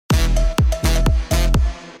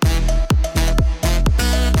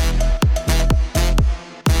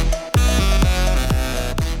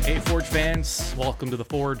fans. Welcome to the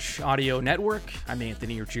Forge Audio Network. I'm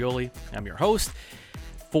Anthony Urciuoli. I'm your host.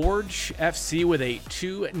 Forge FC with a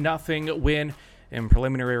 2-0 win in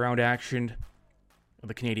preliminary round action of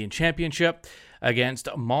the Canadian Championship against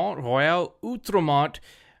Mont-Royal Outremont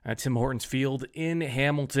at Tim Hortons Field in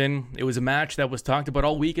Hamilton. It was a match that was talked about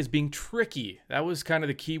all week as being tricky. That was kind of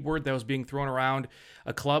the key word that was being thrown around.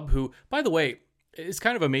 A club who, by the way, is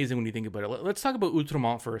kind of amazing when you think about it. Let's talk about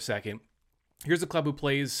Outremont for a second. Here's a club who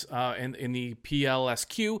plays in the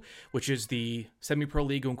PLSQ, which is the semi-pro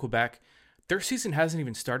league in Quebec. Their season hasn't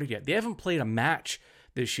even started yet. They haven't played a match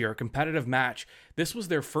this year, a competitive match. This was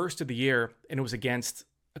their first of the year, and it was against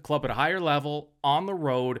a club at a higher level, on the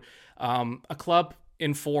road, a club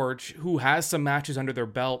in Forge who has some matches under their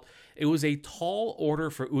belt. It was a tall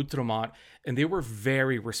order for Outremont, and they were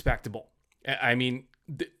very respectable. I mean,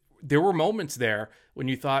 there were moments there when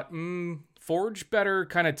you thought, Forge better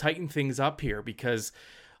kind of tighten things up here, because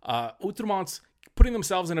Outremont's putting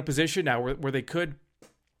themselves in a position now where they could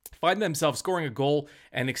find themselves scoring a goal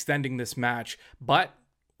and extending this match. But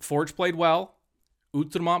Forge played well.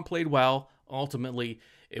 Outremont played well. Ultimately,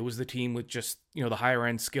 it was the team with just, the higher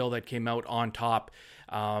end skill that came out on top.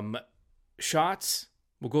 Shots,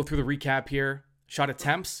 we'll go through the recap here. Shot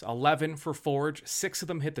attempts, 11 for Forge. 6 of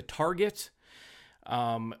them hit the target.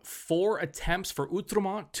 4 attempts for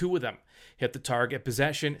Outremont, 2 of them hit the target.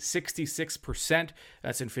 Possession, 66%.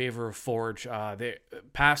 That's in favor of Forge. The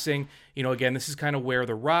passing, again, this is kind of where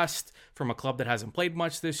the rust from a club that hasn't played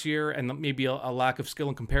much this year and maybe a lack of skill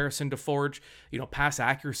in comparison to Forge. Pass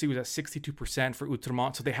accuracy was at 62% for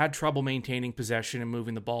Outremont, so they had trouble maintaining possession and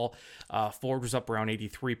moving the ball. Forge was up around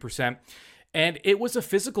 83%. And it was a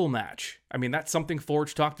physical match. I mean, that's something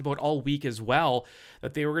Forge talked about all week as well,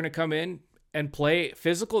 that they were going to come in and play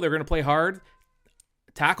physical. They're going to play hard.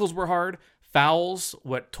 Tackles were hard. Fouls,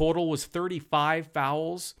 what total was 35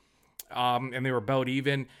 fouls, and they were about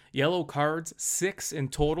even. Yellow cards, 6 in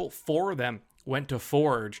total. 4 of them went to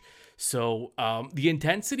Forge. So the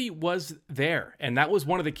intensity was there, and that was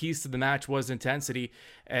one of the keys to the match, was intensity.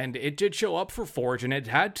 And it did show up for Forge, and it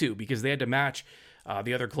had to, because they had to match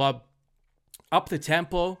the other club. Up the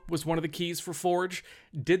tempo was one of the keys for Forge.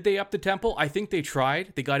 Did they up the tempo? I think they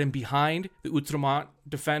tried. They got in behind the Outremont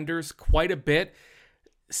defenders quite a bit.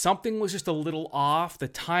 Something was just a little off. The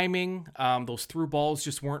timing, those through balls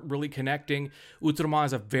just weren't really connecting. Outremont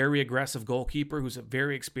is a very aggressive goalkeeper who's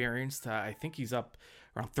very experienced. I think he's up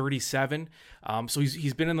around 37. So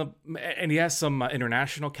he's been in and he has some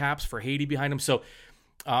international caps for Haiti behind him. So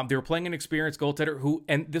they were playing an experienced goaltender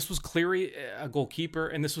and this was clearly a goalkeeper,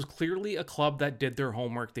 and this was clearly a club that did their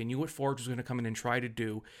homework. They knew what Forge was going to come in and try to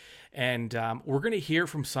do. And we're going to hear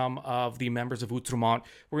from some of the members of Outremont.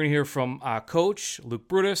 We're going to hear from coach Luc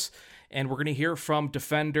Brutus, and we're going to hear from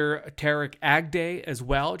defender Tarek Agday as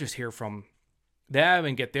well. Just hear from them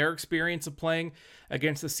and get their experience of playing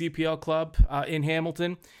against the CPL club in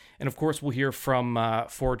Hamilton. And of course, we'll hear from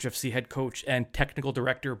Forge FC head coach and technical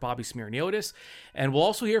director Bobby Smirniotis. And we'll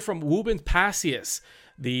also hear from Wubin Passius,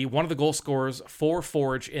 one of the goal scorers for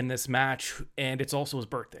Forge in this match. And it's also his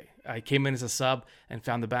birthday. I came in as a sub and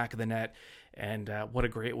found the back of the net. And what a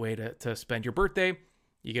great way to spend your birthday.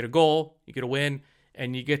 You get a goal, you get a win,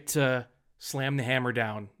 and you get to slam the hammer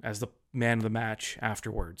down as the man of the match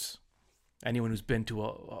afterwards. Anyone who's been to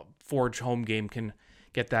a Forge home game can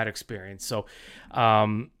get that experience. So,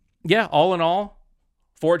 all in all,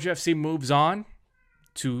 Forge FC moves on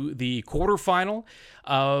to the quarterfinal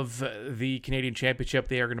of the Canadian Championship.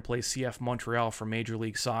 They are going to play CF Montreal for Major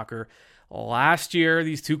League Soccer. Last year,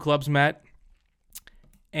 these two clubs met,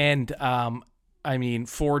 and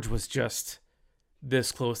Forge was just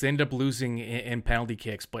this close. They ended up losing in penalty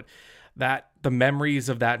kicks, but the memories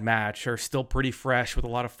of that match are still pretty fresh with a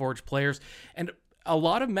lot of Forge players, and a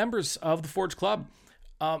lot of members of the Forge club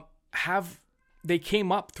they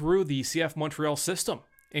came up through the CF Montreal system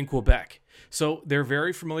in Quebec. So they're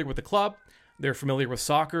very familiar with the club. They're familiar with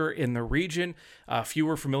soccer in the region. Few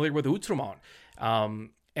are familiar with Outremont.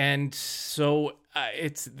 And so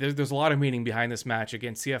there's a lot of meaning behind this match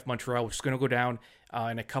against CF Montreal, which is going to go down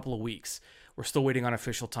in a couple of weeks. We're still waiting on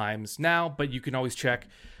official times now, but you can always check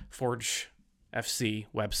Forge FC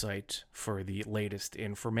website for the latest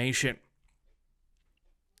information.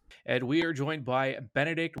 And we are joined by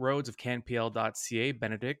Benedict Rhodes of CanPL.ca.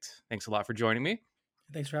 Benedict, thanks a lot for joining me.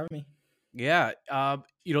 Thanks for having me. Yeah,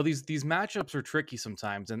 these matchups are tricky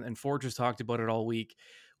sometimes, and Forge has talked about it all week.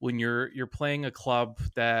 When you're playing a club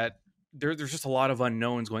that there's just a lot of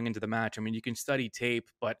unknowns going into the match. I mean, you can study tape,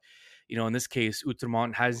 but in this case,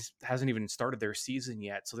 Outremont hasn't even started their season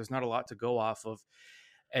yet, so there's not a lot to go off of.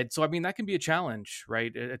 And so, that can be a challenge,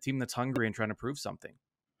 right? A team that's hungry and trying to prove something.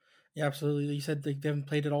 Yeah, absolutely. You said they haven't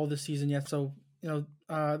played it all this season yet, so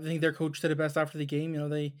I think their coach did it best after the game.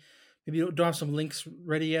 They maybe don't have some links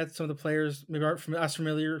ready yet. Some of the players maybe aren't as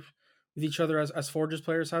familiar with each other as Forge's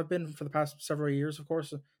players have been for the past several years, of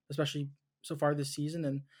course, especially so far this season.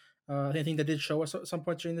 And I think that did show us at some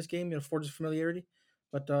point during this game, Forge's familiarity.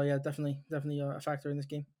 But yeah, definitely a factor in this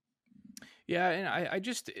game. Yeah, and I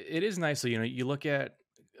just it is nice. So, you look at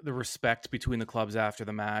the respect between the clubs after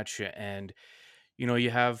the match, and you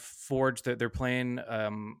have Forge that they're playing,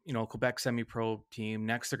 Quebec semi-pro team.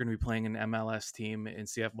 Next, they're going to be playing an MLS team in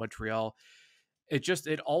CF Montreal.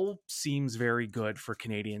 It all seems very good for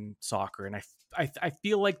Canadian soccer, and I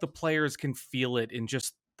feel like the players can feel it in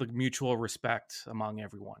just the mutual respect among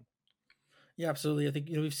everyone. Yeah, absolutely. I think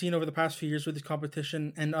we've seen over the past few years with this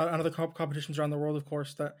competition and other competitions around the world, of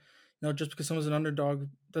course, that just because someone's an underdog,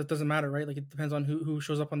 that doesn't matter, right? Like it depends on who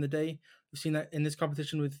shows up on the day. We've seen that in this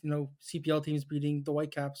competition with CPL teams beating the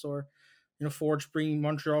Whitecaps, or Forge bringing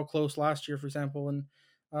Montreal close last year, for example. And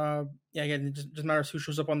yeah, again, it just matters who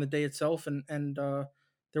shows up on the day itself. And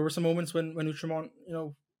there were some moments when Outremont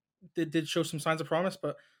did show some signs of promise,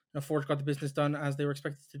 but Forge got the business done as they were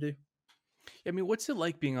expected to do. I mean, what's it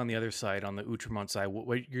like being on the other side, on the Outremont side?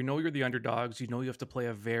 You're the underdogs. You have to play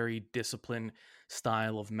a very disciplined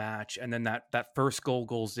style of match, and then that first goal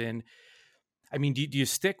goes in. I mean, do you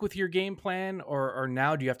stick with your game plan, or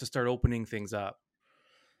now do you have to start opening things up?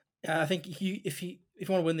 Yeah, I think if you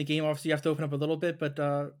want to win the game, obviously you have to open up a little bit. But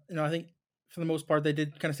I think for the most part they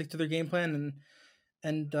did kind of stick to their game plan,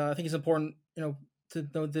 and I think it's important, to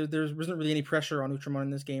know there wasn't really any pressure on Outremont in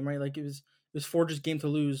this game, right? Like it was Forge's game to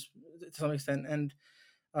lose to some extent, and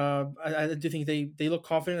I do think they looked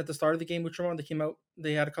confident at the start of the game. Outremont, they came out,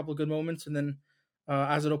 they had a couple of good moments, and then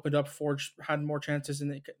as it opened up, Forge had more chances,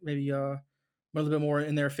 and it maybe a little bit more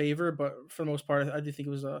in their favor. But for the most part, I do think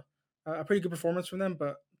it was a pretty good performance from them.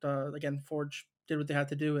 But again, Forge did what they had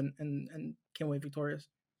to do, and came away victorious.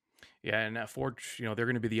 Yeah, and Forge, they're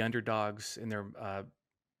going to be the underdogs in their,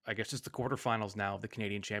 I guess, just the quarterfinals now of the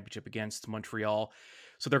Canadian Championship against Montreal.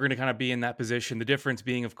 So they're going to kind of be in that position. The difference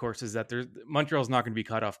being, of course, is that Montreal's not going to be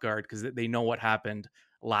caught off guard because they know what happened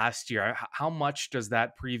last year. How much does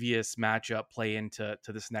that previous matchup play into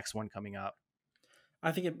this next one coming up?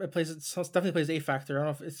 I think it definitely plays a factor. I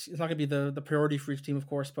don't know if it's not going to be the priority for each team, of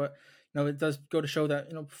course, but it does go to show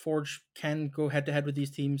that Forge can go head to head with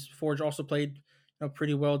these teams. Forge also played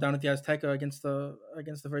pretty well down at the Azteca against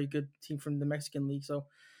the very good team from the Mexican League. So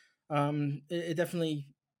it definitely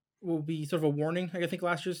will be sort of a warning. I think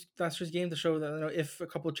last year's game to show that if a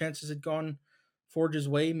couple of chances had gone Forge's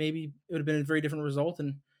way, maybe it would have been a very different result,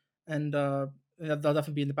 and that'll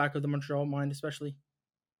definitely be in the back of the Montreal mind, especially.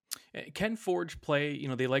 Can Forge play?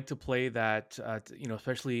 They like to play that.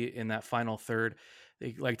 Especially in that final third,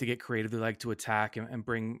 they like to get creative. They like to attack and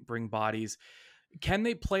bring bodies. Can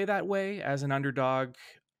they play that way as an underdog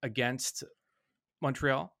against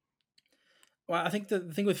Montreal? Well, I think the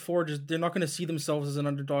thing with Forge is they're not going to see themselves as an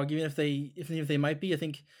underdog, even if they might be. I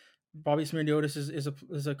think Bobby Smirniotis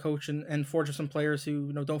is a coach, and Forge are some players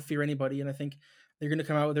who don't fear anybody, and I think they're going to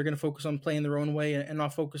come out. They're going to focus on playing their own way and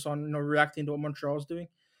not focus on reacting to what Montreal is doing.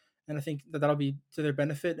 And I think that'll be to their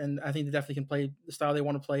benefit. And I think they definitely can play the style they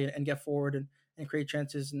want to play and get forward and create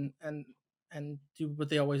chances and do what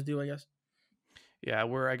they always do, I guess. Yeah,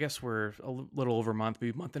 I guess we're a little over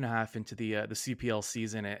maybe a month and a half into the CPL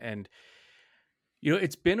season, and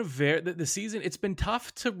it's been the season. It's been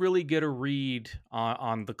tough to really get a read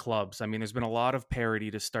on the clubs. I mean, there's been a lot of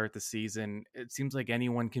parity to start the season. It seems like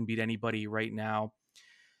anyone can beat anybody right now.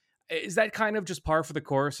 Is that kind of just par for the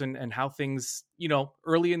course, and how things,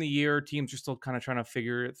 early in the year, teams are still kind of trying to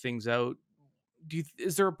figure things out?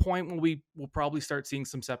 Is there a point when we will probably start seeing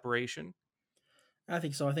some separation? I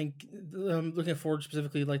think so. I think looking forward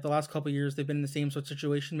specifically, like the last couple of years, they've been in the same sort of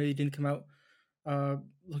situation. Maybe didn't come out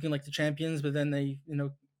looking like the champions, but then they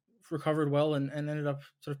recovered well and ended up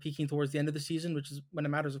sort of peaking towards the end of the season, which is when it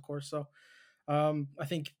matters, of course. So I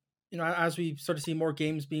think as we start to see more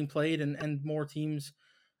games being played and more teams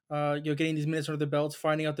getting these minutes under their belts,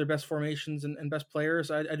 finding out their best formations and best players,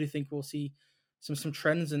 I do think we'll see some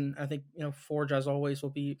trends, and I think Forge, as always,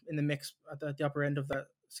 will be in the mix at the upper end of that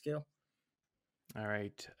scale. All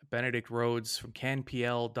right, Benedict Rhodes from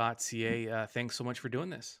canpl.ca. Thanks so much for doing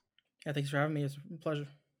this. Yeah, thanks for having me. It's a pleasure.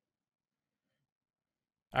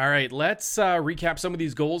 All right, let's recap some of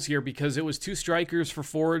these goals here, because it was two strikers for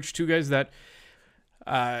Forge, two guys that,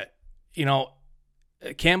 Taron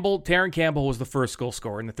Campbell was the first goal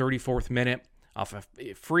scorer in the 34th minute off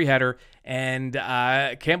a free header, and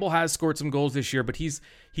Campbell has scored some goals this year, but he's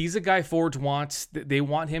a guy Forge wants. They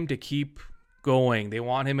want him to keep going. They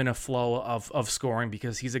want him in a flow of scoring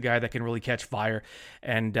because he's a guy that can really catch fire.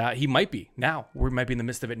 And he might be now. We might be in the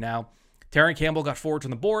midst of it now. Terran Campbell got forwards on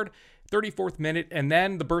the board, 34th minute. And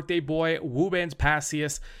then the birthday boy, Wubens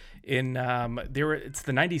Pacius, it's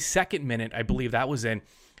the 92nd minute, I believe that was in.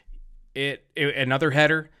 Another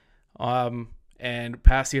header. And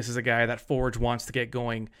Pacius is a guy that Forge wants to get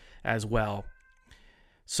going as well.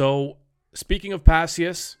 So speaking of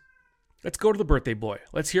Pacius, let's go to the birthday boy.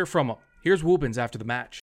 Let's hear from him. Here's Wubens after the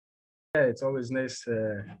match. Yeah, it's always nice,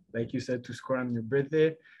 like you said, to score on your birthday.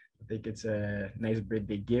 I think it's a nice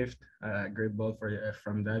birthday gift, great ball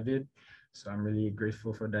from David. So I'm really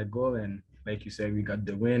grateful for that goal. And like you said, we got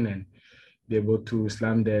the win and be able to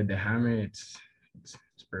slam the hammer. It's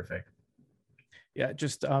perfect. Yeah,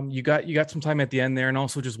 just you got some time at the end there, and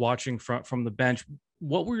also just watching from the bench.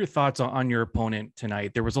 What were your thoughts on your opponent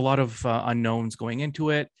tonight? There was a lot of unknowns going into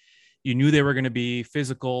it. You knew they were going to be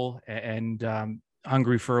physical and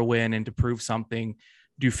hungry for a win and to prove something.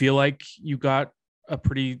 Do you feel like you got a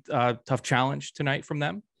pretty tough challenge tonight from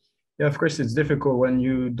them? Yeah, of course, it's difficult when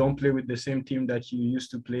you don't play with the same team that you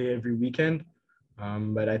used to play every weekend.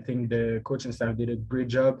 But I think the coaching staff did a great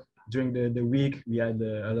job. During the week, we had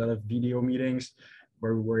a lot of video meetings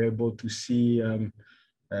where we were able to see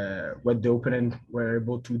what the opponent were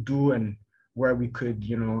able to do and where we could,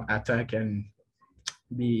 attack and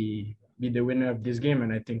be the winner of this game.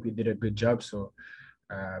 And I think we did a good job. So,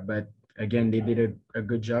 but again, they did a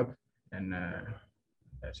good job, and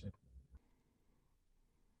that's it.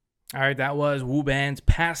 All right, that was Wubens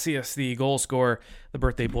Pacius, the goal scorer, the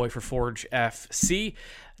birthday boy for Forge FC.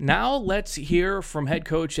 Now let's hear from head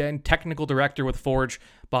coach and technical director with Forge,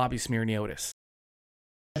 Bobby Smirniotis.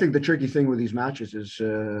 I think the tricky thing with these matches is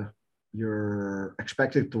you're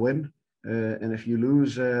expected to win. And if you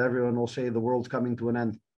lose, everyone will say the world's coming to an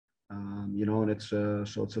end. And it's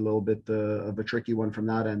so it's a little bit of a tricky one from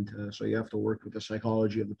that end. So you have to work with the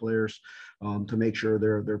psychology of the players to make sure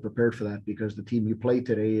they're prepared for that, because the team you play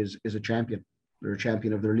today is a champion. They're a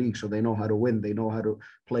champion of their league, so they know how to win. They know how to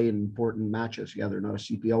play in important matches. Yeah, they're not a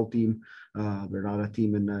CPL team. They're not a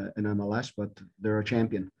team in MLS, but they're a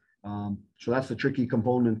champion. So that's the tricky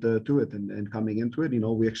component to it. And coming into it,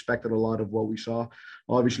 we expected a lot of what we saw.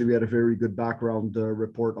 Obviously, we had a very good background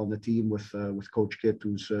report on the team with Coach Kit,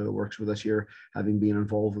 who's works with us here, having been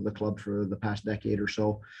involved with the club for the past decade or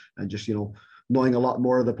so, and just knowing a lot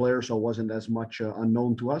more of the players, so it wasn't as much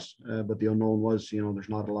unknown to us. But the unknown was, there's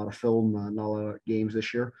not a lot of film, not a lot of games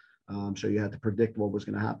this year, so you had to predict what was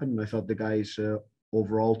going to happen. And I thought the guys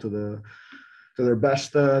overall to their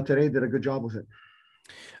best today did a good job with it.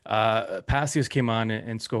 Pacius came on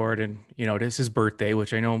and scored, and it is his birthday,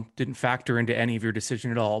 which I know didn't factor into any of your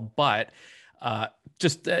decision at all, but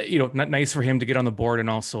just not nice for him to get on the board, and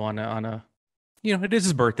also on a it is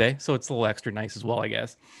his birthday, so it's a little extra nice as well, I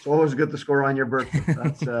guess. It's always good to score on your birthday.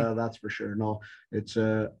 That's for sure. No, it's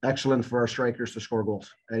excellent for our strikers to score goals.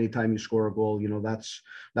 Anytime you score a goal,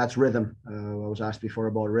 that's rhythm. I was asked before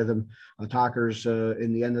about rhythm. Attackers,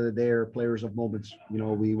 in the end of the day, are players of moments.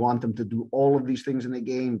 We want them to do all of these things in the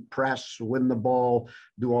game: press, win the ball,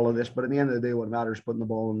 do all of this. But in the end of the day, what matters is putting the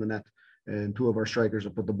ball in the net. And two of our strikers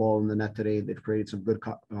have put the ball in the net today. They've created some good,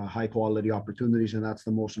 high-quality opportunities, and that's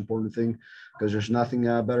the most important thing, because there's nothing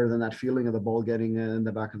better than that feeling of the ball getting in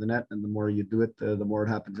the back of the net. And the more you do it, the more it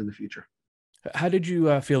happens in the future. How did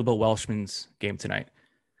you feel about Welshman's game tonight?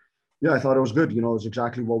 Yeah, I thought it was good. It was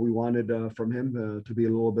exactly what we wanted from him, to be a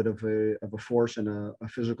little bit of a force and a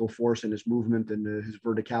physical force in his movement and his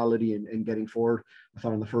verticality and getting forward. I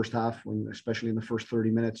thought in the first half, especially in the first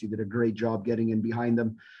 30 minutes, he did a great job getting in behind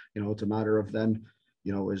them. It's a matter of then,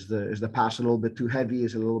 is the pass a little bit too heavy?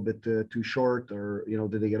 Is it a little bit too short? Or,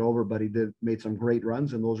 did they get over? But he made some great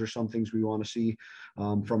runs, and those are some things we want to see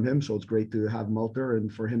from him. So it's great to have him out there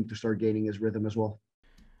and for him to start gaining his rhythm as well.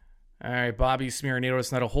 All right, Bobby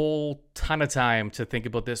Smirniotis, not a whole ton of time to think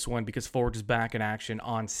about this one because Forge is back in action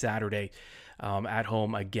on Saturday at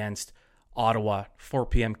home against Ottawa, 4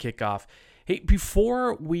 p.m. kickoff. Hey,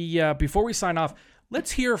 before we sign off, let's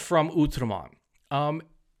hear from Outremont.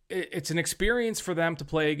 It's an experience for them to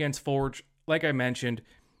play against Forge. Like I mentioned,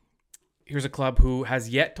 here's a club who has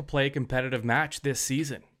yet to play a competitive match this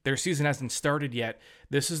season. Their season hasn't started yet.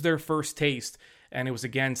 This is their first taste, and it was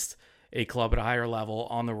against a club at a higher level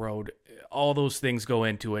on the road. All those things go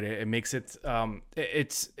into it. It makes it,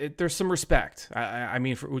 there's some respect. I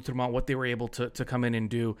mean, for Outremont, what they were able to come in and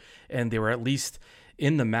do, and they were at least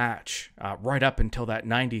in the match right up until that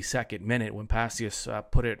 92nd minute when Pacius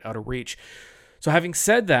put it out of reach. So having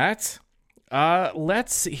said that,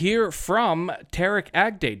 let's hear from Tarek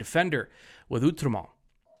Agday, defender with Outremont.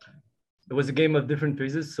 it was a game of different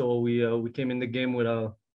phases. So we came in the game with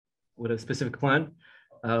a specific plan.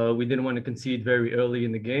 We didn't want to concede very early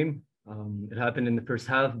in the game. It happened in the first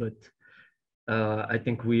half, but I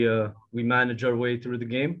think we managed our way through the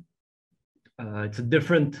game. It's a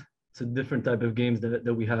different type of games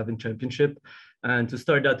that we have in championship, and to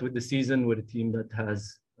start that with the season with a team that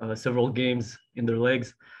has several games in their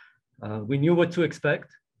legs, we knew what to expect,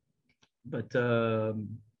 but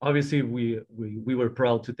obviously we were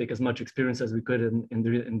proud to take as much experience as we could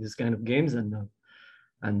in this kind of games, and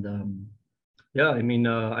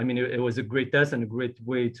it was a great test and a great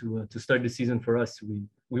way to start the season for us.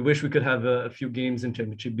 We wish we could have a few games in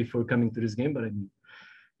championship before coming to this game, but I mean,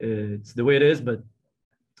 it's the way it is. But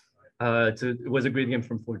it was a great game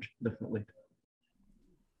from Forge, definitely.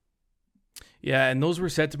 Yeah, and those were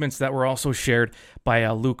sentiments that were also shared by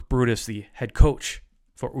Luc Brutus, the head coach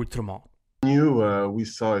for Outremont. We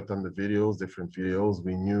saw it on the videos, different videos.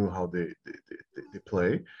 We knew how they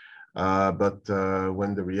play. But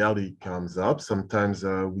when the reality comes up, sometimes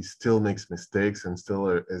we still make mistakes and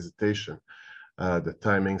still hesitation. The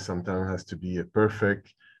timing sometimes has to be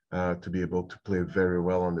perfect to be able to play very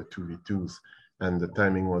well on the 2v2s. And the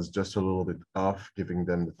timing was just a little bit off, giving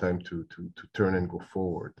them the time to turn and go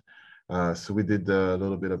forward. So we did a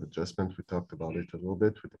little bit of adjustment. We talked about it a little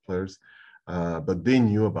bit with the players, but they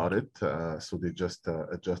knew about it. So they just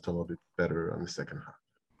adjust a little bit better on the second half.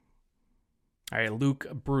 All right, Luc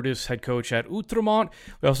Brutus, head coach at Outremont.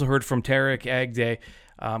 We also heard from Tarek Agde.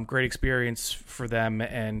 Great experience for them,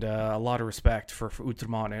 and a lot of respect for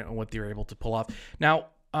Outremont and what they were able to pull off. Now,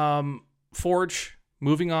 Forge,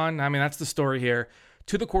 moving on. I mean, that's the story here.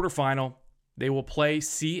 To the quarterfinal, they will play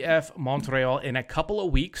CS Mont-Royal in a couple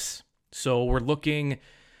of weeks. So we're looking,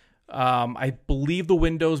 I believe the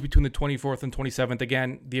window's between the 24th and 27th.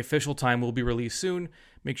 Again, the official time will be released soon.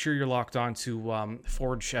 Make sure you're locked on to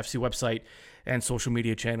Forge FC website and social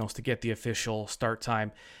media channels to get the official start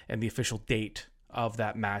time and the official date of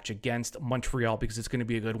that match against Montreal, because it's going to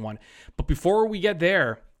be a good one. But before we get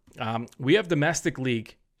there, we have domestic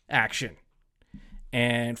league action.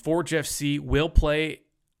 And Forge FC will play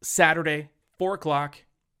Saturday, 4 o'clock,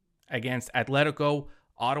 against Atletico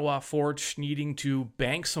Ottawa. Forge needing to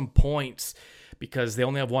bank some points because they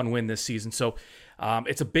only have one win this season. So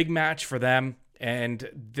it's a big match for them. And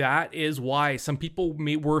that is why some people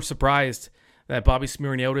were surprised that Bobby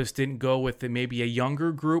Smirniotis didn't go with maybe a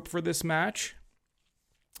younger group for this match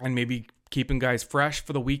and maybe keeping guys fresh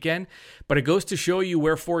for the weekend. But it goes to show you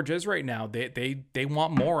where Forge is right now. They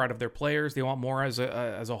want more out of their players. They want more as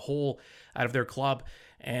a whole out of their club.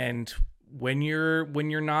 And when you're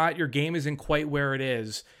not, your game isn't quite where it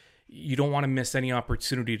is, you don't want to miss any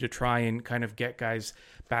opportunity to try and kind of get guys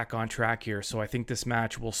back on track here. So I think this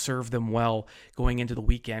match will serve them well going into the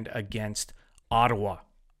weekend against Ottawa.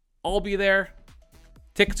 I'll be there.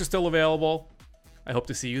 Tickets are still available. I hope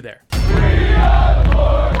to see you there. We are the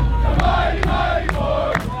Forge, the mighty, mighty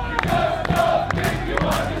Forge.